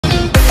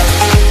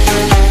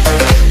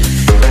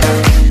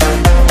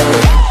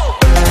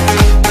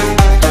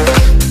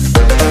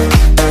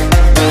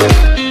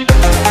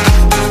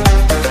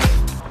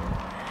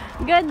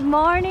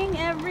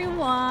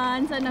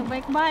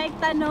nagbike-bike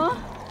ta no.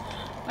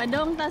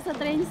 Padong ta sa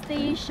train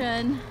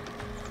station.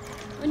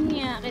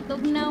 Unya kay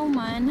tugnaw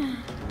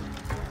man.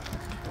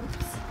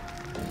 Oops.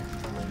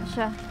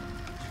 Siya.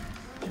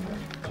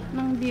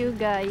 Nang view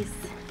guys.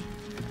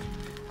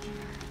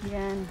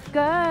 Yan.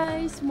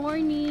 Guys,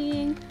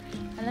 morning.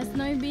 Alas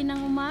 9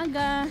 ng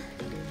umaga.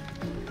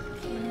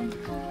 Yan.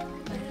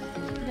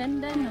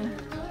 Ganda no.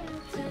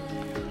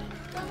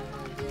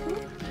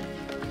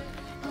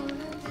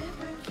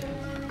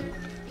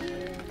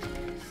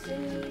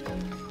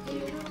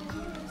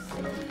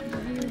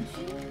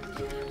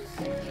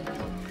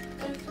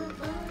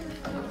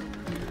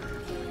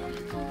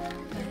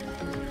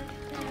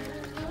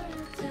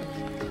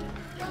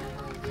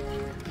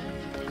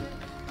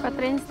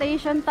 Pa-train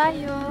station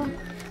tayo.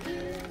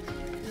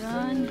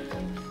 Yan.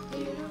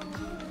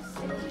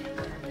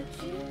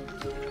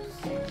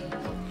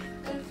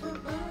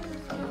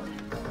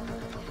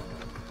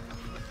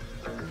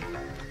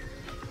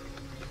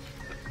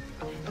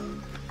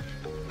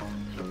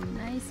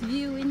 Nice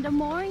view in the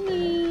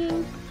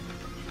morning.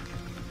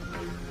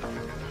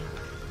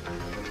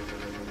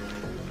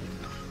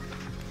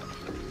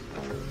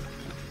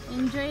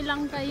 Enjoy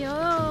lang kayo.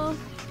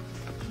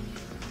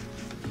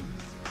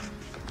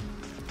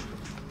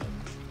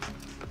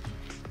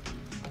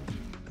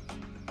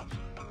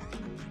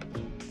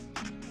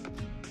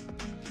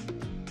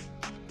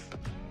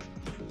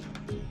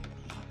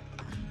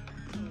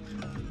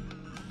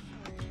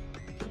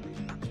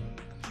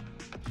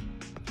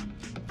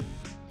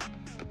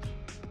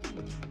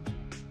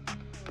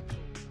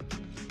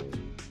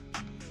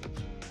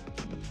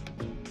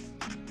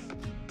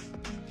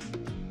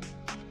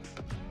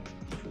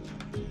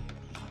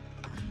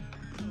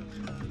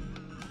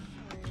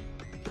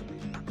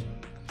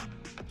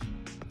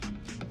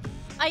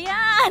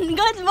 Ayan!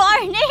 Good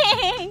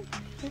morning!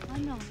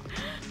 Ano?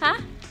 Ha?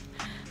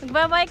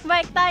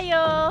 Magbabike-bike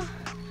tayo.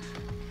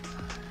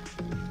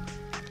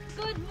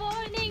 Good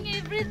morning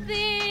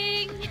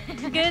everything!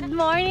 Good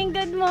morning,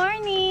 good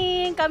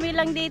morning! Kami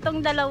lang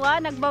ditong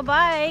dalawa,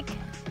 nagbabike.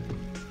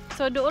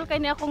 So dool kay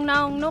ni akong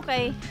naong no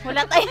kay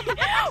wala tay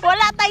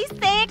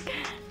stick.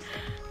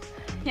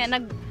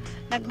 Yan,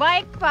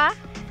 nagbike pa.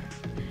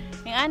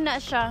 Yung anak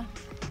siya.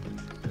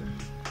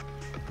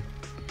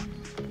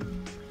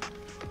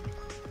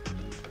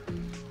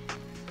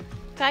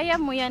 Kaya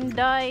mo yan,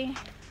 Day.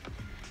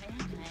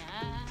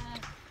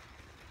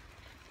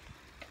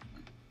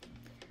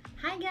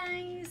 Hi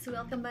guys!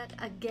 Welcome back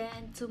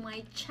again to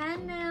my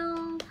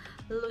channel,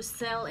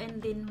 Lucelle and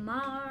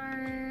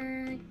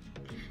Denmark.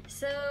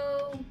 So,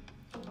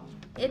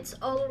 it's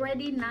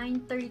already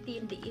 9:30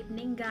 in the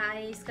evening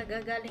guys.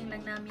 Kagagaling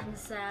lang namin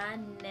sa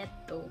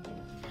Netto.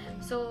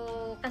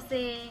 So,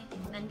 kasi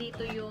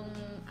nandito yung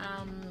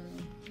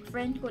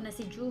friend ko na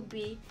si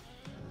Juby.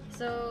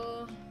 So,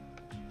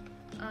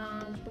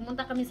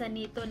 pumunta kami sa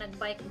Nito,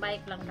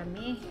 nagbike-bike lang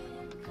kami.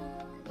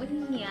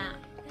 Unya,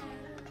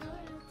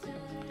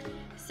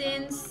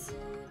 since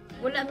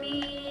wala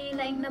mi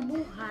laing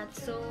nabuhat,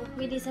 so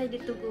we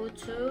decided to go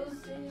to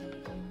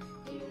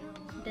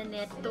the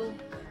Netto.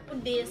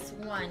 This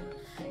one,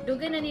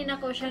 dugan na nina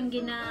ko siyang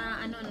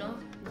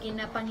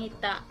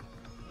ginapangita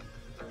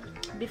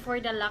before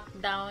the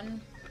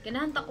lockdown.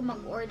 Kinahanta ko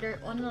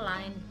mag-order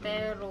online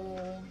pero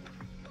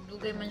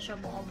dugay man siya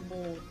mo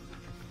abot.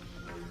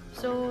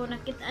 So,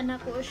 nakita na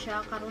ko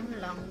siya karon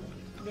lang.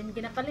 Then,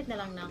 ginapalit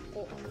na lang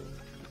nako.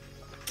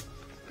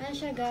 Ayan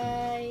siya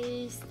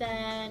guys.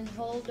 Stand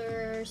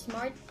holder,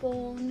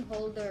 smartphone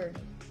holder.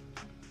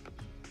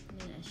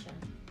 Ayan na siya.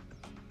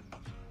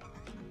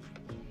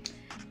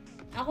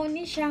 Ako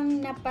ni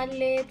siyang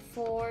napalit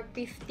for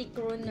 50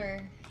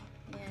 kroner.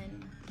 Ayan.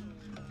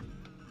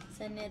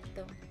 Sa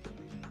Netto.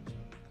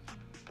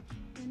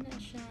 Ayan na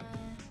siya.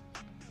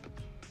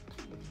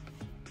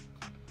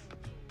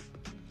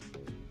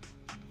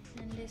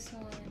 This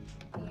one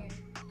here.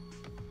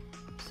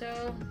 So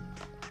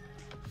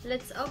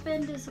let's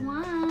open this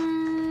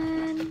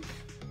one.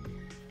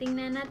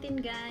 Tingnan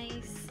natin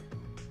guys.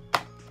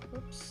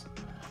 Oops.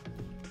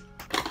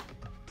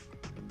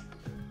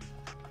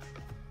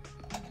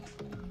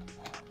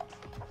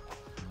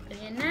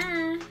 Ayan na.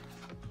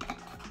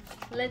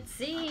 Let's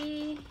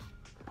see.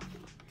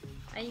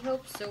 I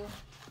hope so.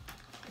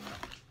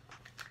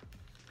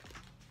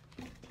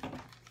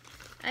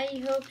 I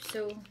hope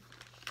so.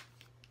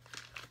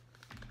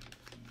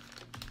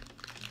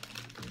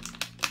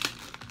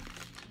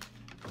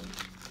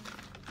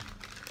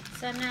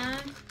 Sana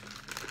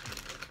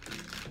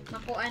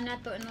makuha na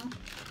to, no?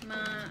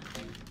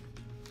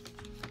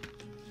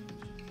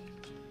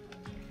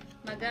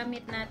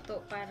 Magamit na to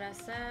para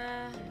sa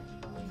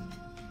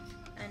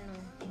ano.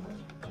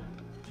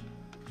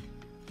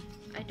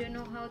 I don't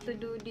know how to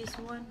do this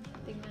one.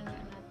 Tingnan nga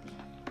natin.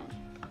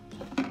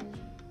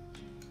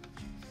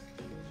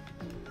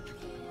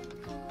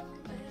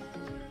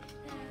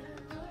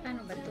 Ano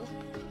ba to?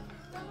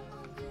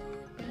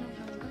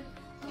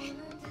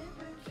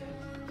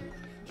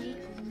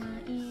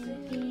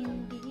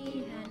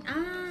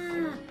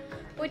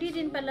 Pwede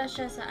din pala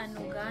siya sa ano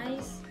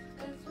guys,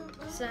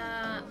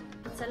 sa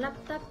sa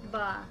laptop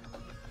ba,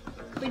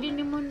 pwede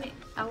nimo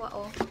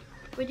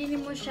pwede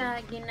nimo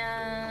siya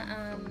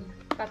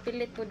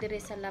papilit po diri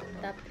sa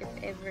laptop if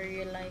ever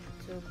you like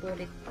to put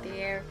it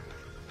there.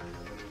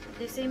 At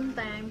the same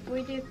time,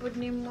 pwede po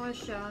nimo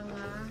siya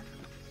nga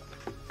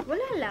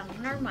wala lang,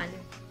 normal.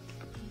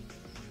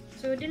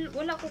 So,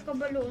 wala ko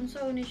kabaloon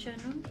sa ni siya,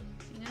 no?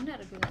 Nga na,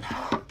 na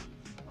siya.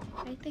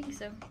 I think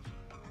so.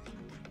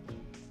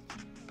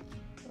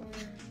 Or,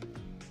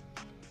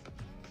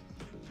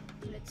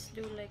 let's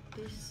do like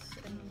this,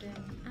 and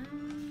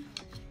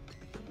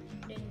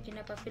then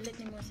kinapapilit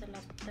nimo sa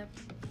laptop.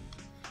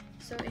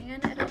 So,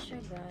 nga na siya,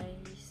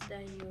 guys.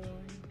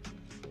 Dayon.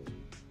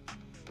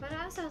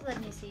 Para asasan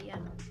ni siya,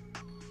 no?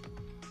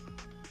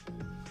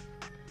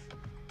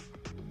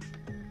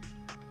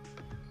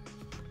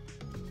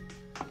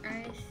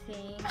 I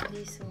think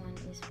this one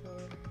is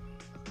for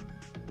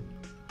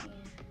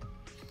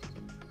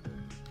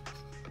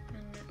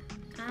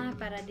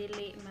para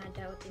dili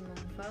madaot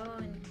imong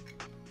phone.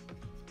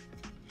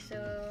 So,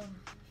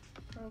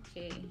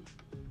 okay.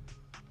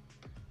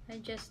 I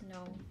just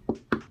know.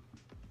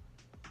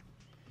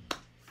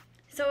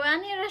 So,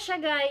 ani ra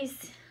siya,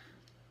 guys.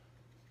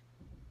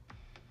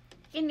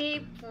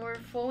 Kini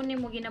for phone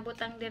nimo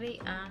ginabutang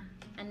diri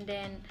and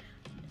then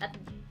at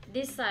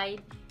this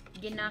side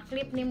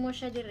gina-clip nimo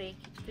siya diri,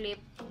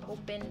 clip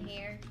open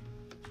here,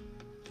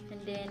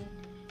 and then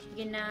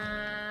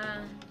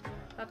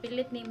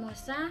papilit nimo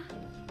sa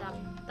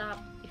laptop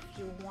if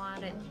you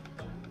want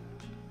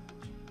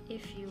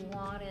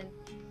it,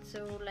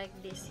 so like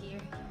this here,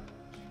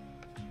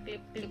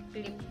 clip clip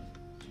clip.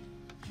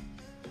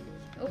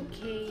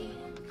 Okay,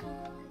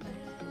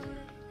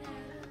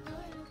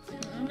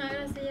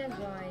 na siya,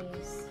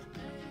 guys.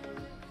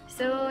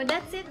 So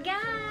that's it,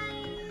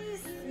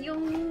 guys.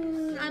 Yung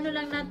ano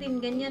lang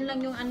natin, ganyan lang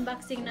yung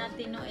unboxing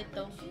natin, no?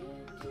 Ito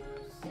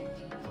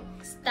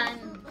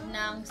stand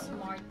ng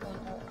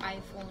smartphone or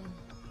iPhone,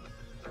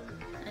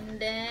 and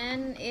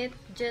then it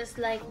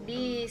just like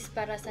this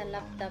para sa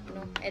laptop,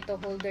 no? Ito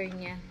holder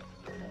niya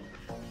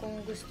kung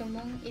gusto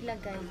mong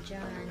ilagay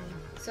dyan.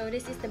 So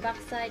this is the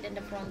back side and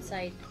the front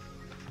side.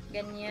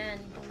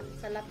 Ganyan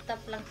sa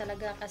laptop lang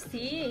talaga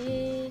kasi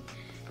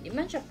di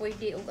man siya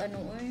pwede og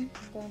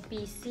kung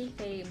PC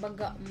kay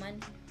baga man.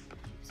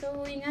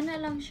 So, nga na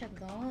lang siya,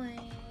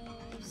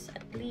 guys.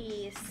 At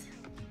least,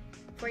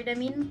 for the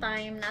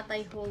meantime,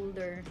 natay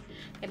holder.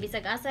 Kaya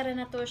bisag asara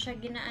na to siya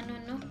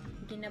no?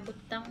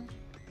 Ginabutang.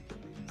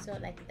 So,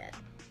 like that.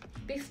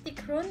 50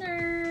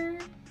 kroner.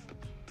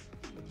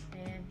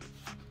 Ayan.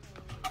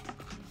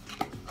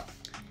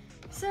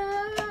 So,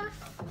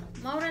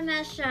 maura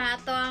na siya.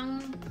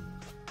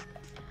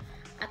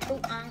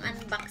 Ato ang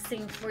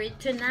unboxing for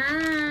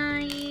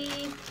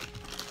tonight.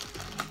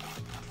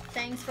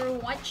 Thanks for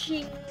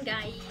watching,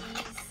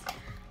 guys.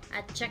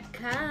 At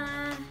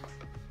tsaka,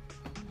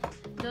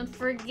 don't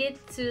forget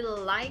to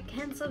like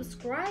and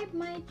subscribe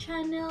my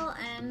channel,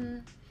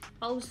 and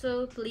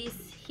also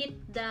please hit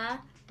the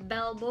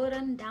bell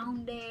button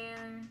down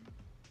there.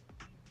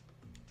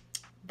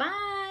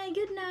 Bye.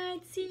 Good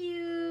night. See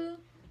you.